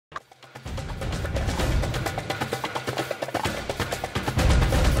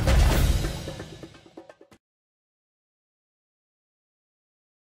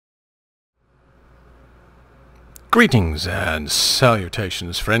Greetings and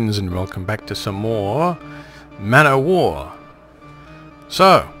salutations, friends, and welcome back to some more Man O' War.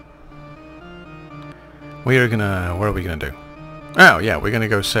 So, what are we gonna do? Oh yeah, we're gonna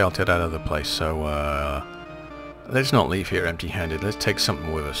go sail to that other place, so let's not leave here empty-handed. Let's take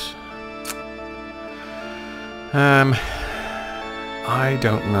something with us. I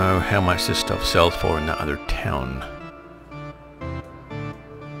don't know how much this stuff sells for in that other town.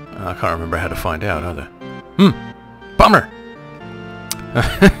 I can't remember how to find out either. Bummer!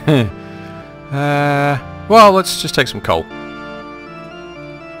 Well, let's just take some coal.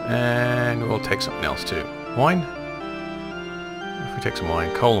 And we'll take something else too. Wine? If we take some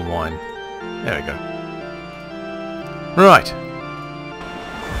wine, coal and wine. There we go. Right.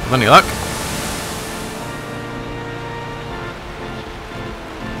 With any luck.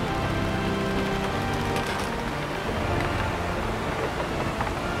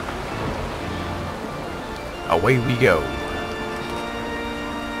 Away we go.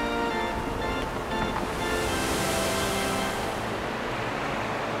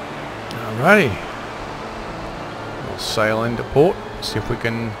 Alrighty. We'll sail into port, see if we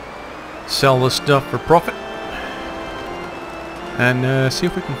can sell this stuff for profit. And see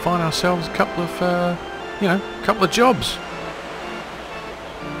if we can find ourselves a couple of, couple of jobs.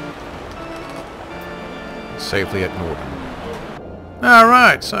 Safely at Norden.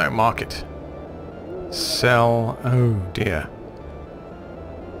 Alright, so market. Sell. Oh dear.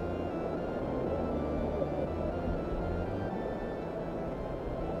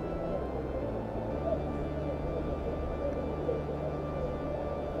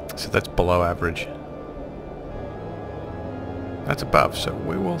 So that's below average. That's above, so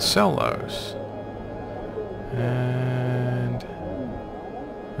we will sell those. And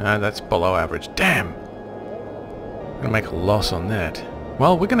that's below average. Damn! I'm gonna make a loss on that.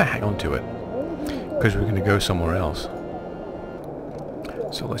 Well, we're gonna hang on to it, because we're going to go somewhere else.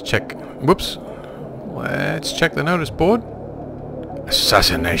 So let's check. Whoops. Let's check the notice board.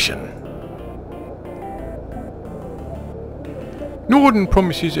 Assassination. Norden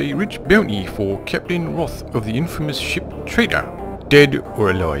promises a rich bounty for Captain Roth of the infamous ship Traitor, dead or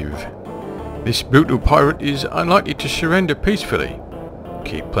alive. This brutal pirate is unlikely to surrender peacefully.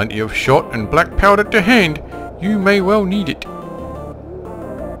 Keep plenty of shot and black powder to hand. You may well need it.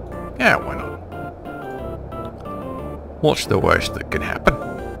 Yeah, why not? What's the worst that can happen?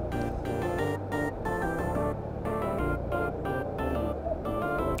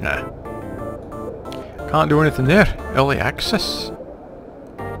 Nah. Can't do anything there. Early access.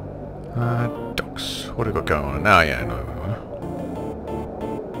 Docks. What have we got going on? Oh yeah, no.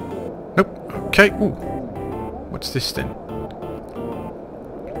 Nope. Okay. Ooh. What's this then?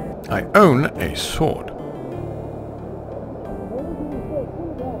 I own a sword.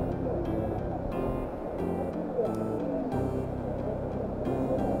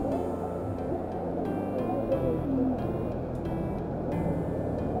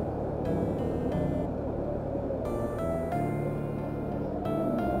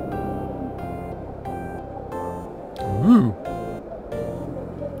 Ooh.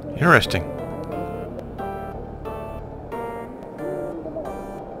 Interesting.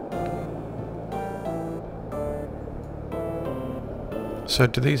 So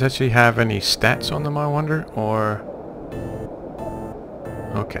do these actually have any stats on them, I wonder? Or...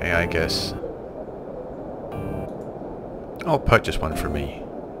 okay, I guess. I'll purchase one for me.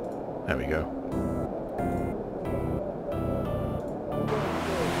 There we go.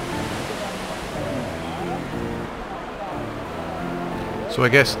 So I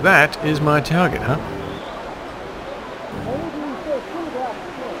guess that is my target, huh?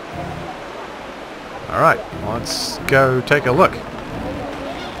 Alright, let's go take a look.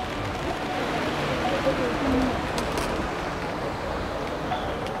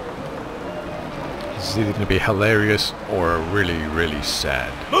 This is either going to be hilarious or really, really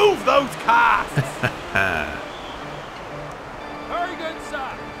sad. Move those casks! Very good,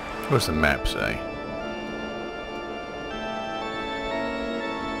 sir. What's the map say?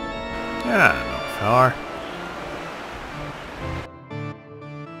 Yeah, not far.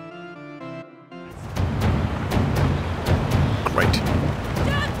 Great.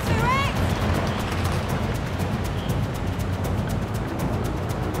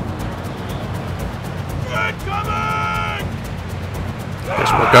 Incoming!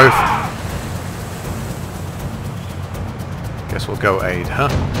 Guess we'll go. Guess we'll go aid, huh?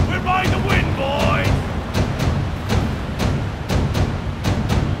 We're by the wind, boys!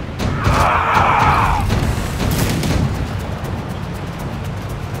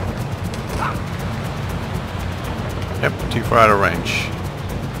 Yep, too far out of range.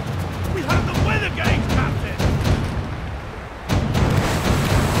 We have the weather gauge, Captain!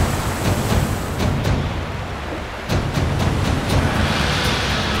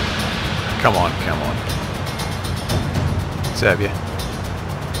 Come on, come on. Let's have you.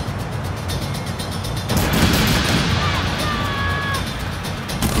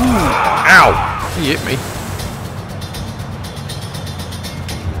 Ow! He hit me.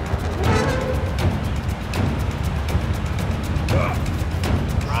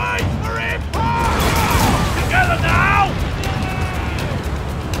 Right for him! Together now!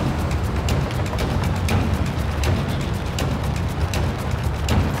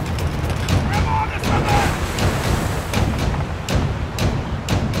 Come on, this one!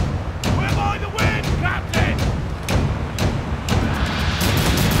 We're by the wind, Captain!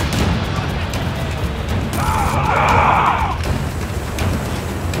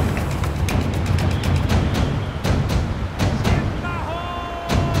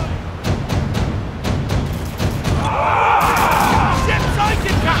 Ship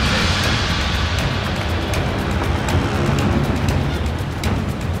sighted, Captain!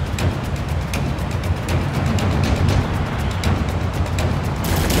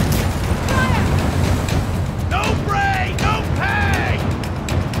 No pray, no pay!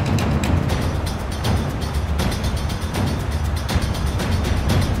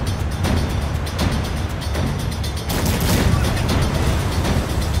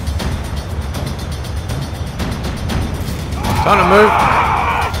 Time to move.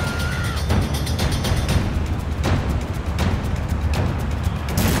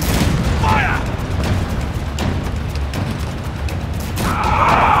 Fire!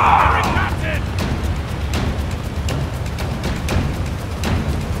 Every captain!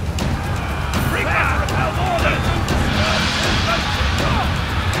 Bring us to repel orders!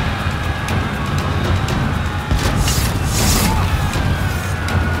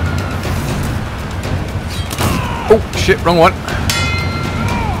 Oh shit, wrong one.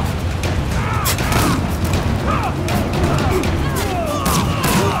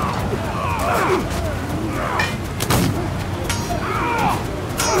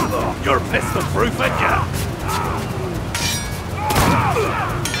 You're pistol proof, ain't ya?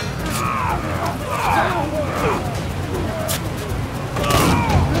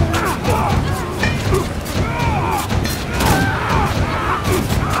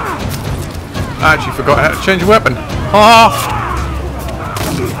 I actually forgot how to change a weapon. Ah!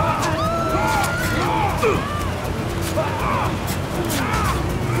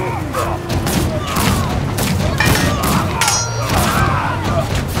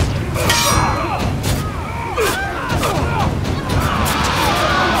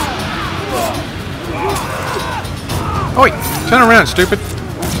 Oi! Turn around, stupid!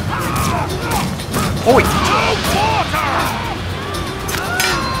 Oi!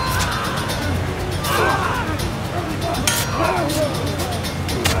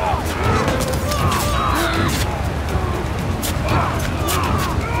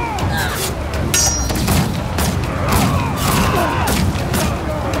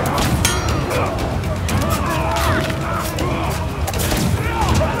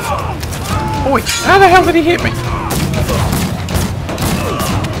 Oi! How the hell did he hit me?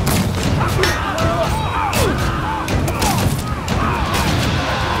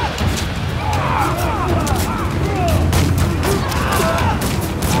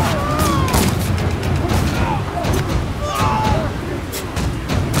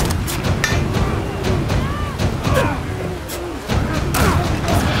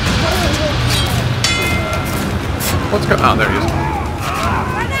 What's going on? Oh, there he is.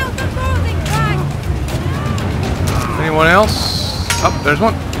 Anyone else? Oh, there's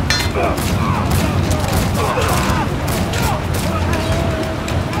one.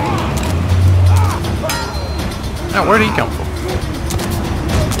 Now, where did he come from?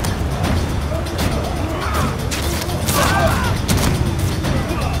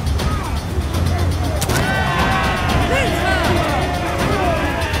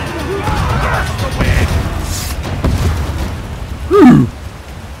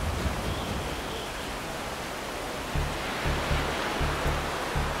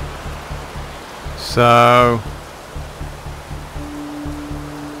 So,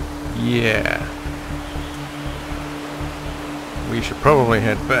 yeah, we should probably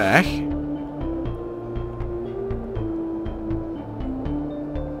head back.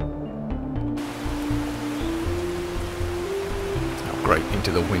 Oh, great,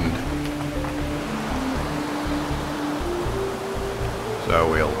 into the wind.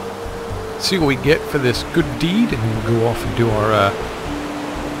 So we'll see what we get for this good deed, and we'll go off and do our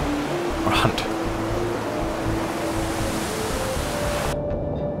hunt.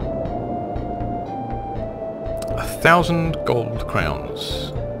 1,000 gold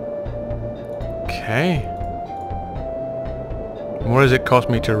crowns. Okay. What does it cost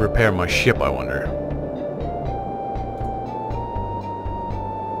me to repair my ship, I wonder?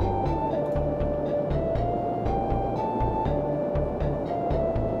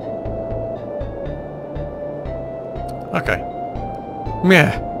 Okay.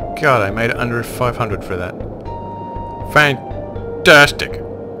 Yeah. God, I made it under 500 for that. Fantastic.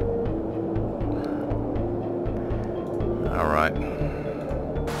 Alright.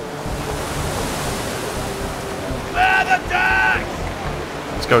 Clear the deck!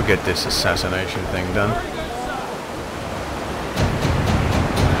 Let's go get this assassination thing done.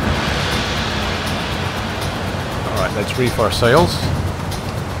 Alright, let's reef our sails.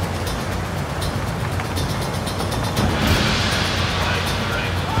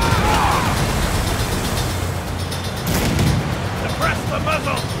 Suppress the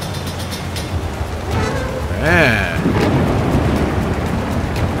muzzle! Yeah.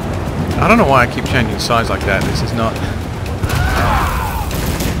 I don't know why I keep changing size like that. This is not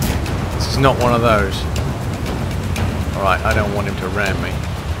one of those. Alright, I don't want him to ram me.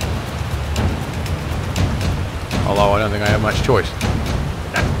 Although I don't think I have much choice.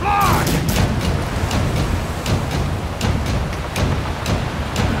 Let's fly!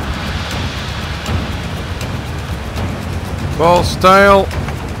 Ball stale.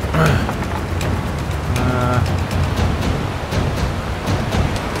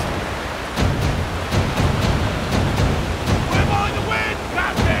 We're by the wind,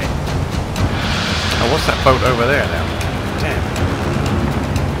 Captain! Oh, what's that boat over there now? Damn.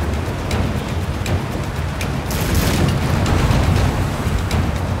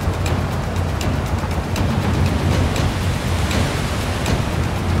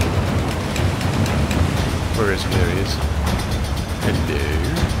 Where is he? There he is. Hello.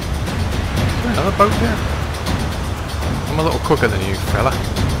 Is there another boat there? I'm a little quicker than you, fella.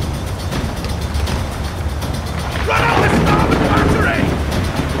 Run out the starboard battery!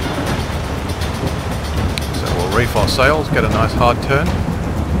 So we'll reef our sails, get a nice hard turn.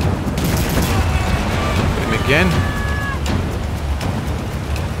 Hit him again.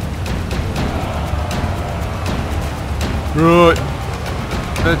 Right.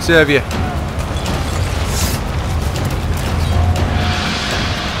 Let's have you.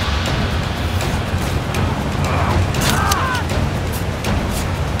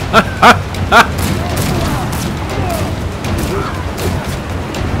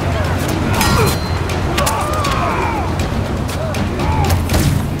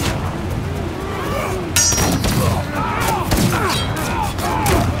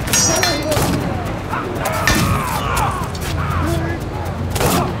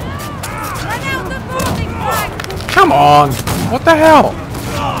 Come on! What the hell?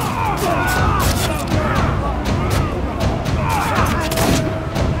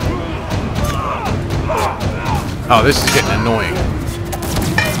 Oh, this is getting annoying.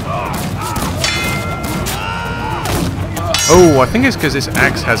 Oh, I think it's because this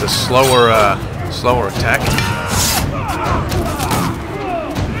axe has a slower attack.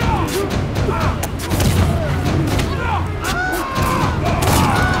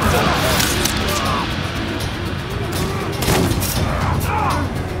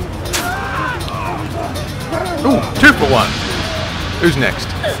 Ooh, 2 for 1. Who's next?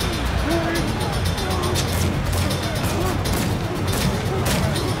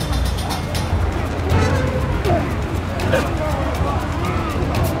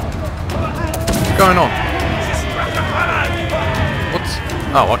 What's going on? What's...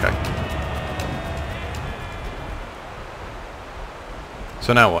 Oh, okay.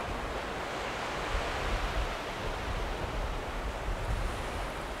 So now what?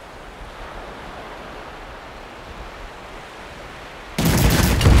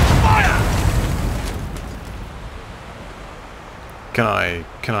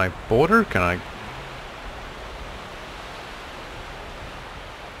 Can I board her? Can I...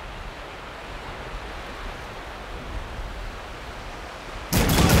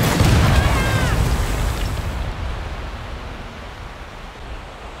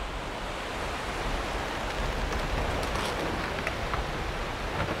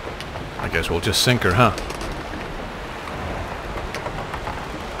 I guess we'll just sink her, huh?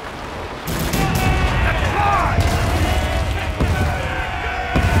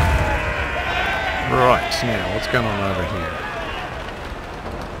 Right, now what's going on over here?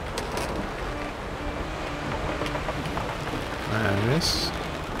 And this.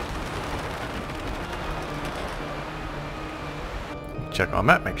 Check our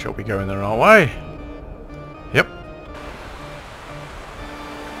map, make sure we go in the right way. Yep.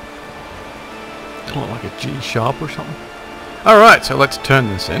 Look like a G sharp or something. Alright, so let's turn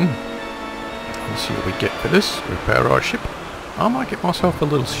this in. Let's see what we get for this. Repair our ship. I might get myself a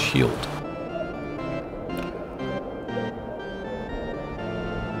little shield.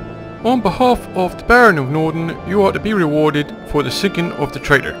 On behalf of the Baron of Norden, you are to be rewarded for the sinking of the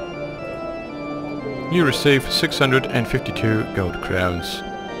traitor. You receive 652 gold crowns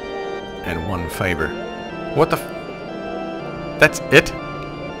and 1 favor. What the That's it?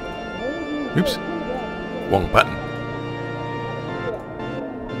 Oops. Wrong button.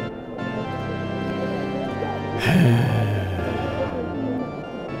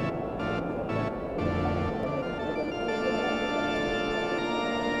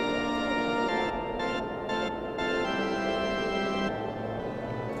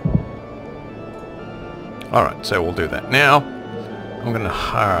 Alright, so we'll do that. Now, we're gonna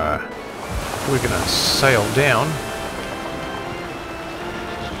sail down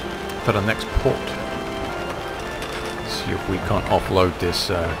to the next port. See if we can't offload this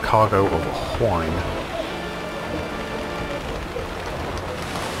cargo of wine.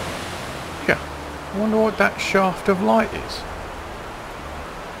 Yeah, I wonder what that shaft of light is.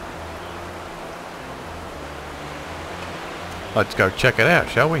 Let's go check it out,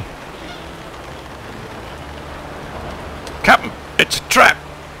 shall we? Captain, it's a trap!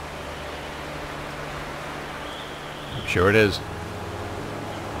 I'm sure it is.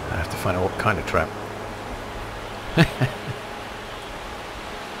 I have to find out what kind of trap.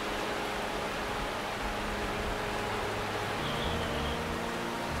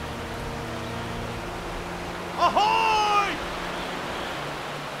 Ahoy!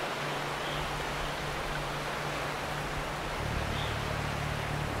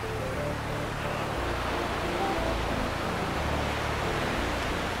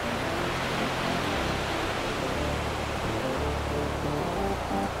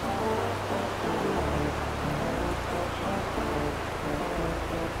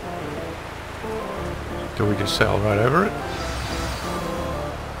 Do we just sail right over it?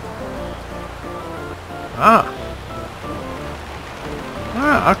 Ah!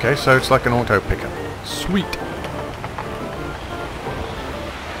 Ah, okay, so it's like an auto pickup. Sweet!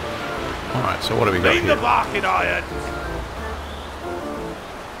 Alright, so what do we got Leave the here? barking irons!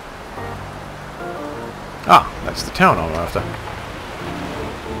 Ah, that's the town I'm after.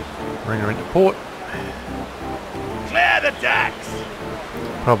 Bring her into port. Clear the decks!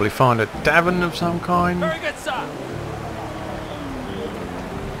 Probably find a tavern of some kind. Very good, sir!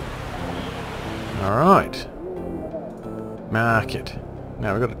 Alright. Market.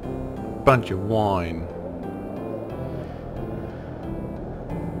 Now we've got a bunch of wine.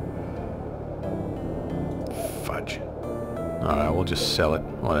 Fudge. Alright, we'll just sell it.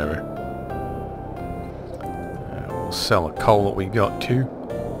 Whatever. We'll sell the coal that we got too.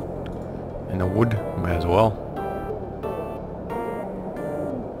 And the wood. May as well.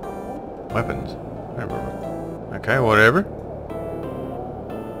 Weapons. Okay, whatever.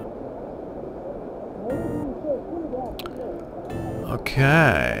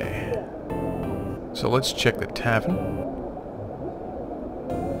 Okay. So let's check the tavern.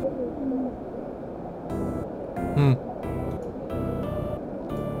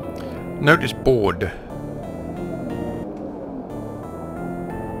 Notice board.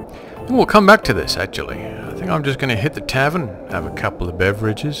 We'll come back to this actually. I think I'm just going to hit the tavern, have a couple of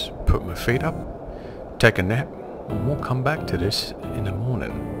beverages, put my feet up, take a nap, and we'll come back to this in the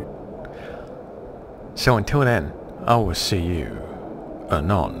morning. So until then, I will see you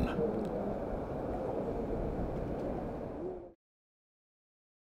anon.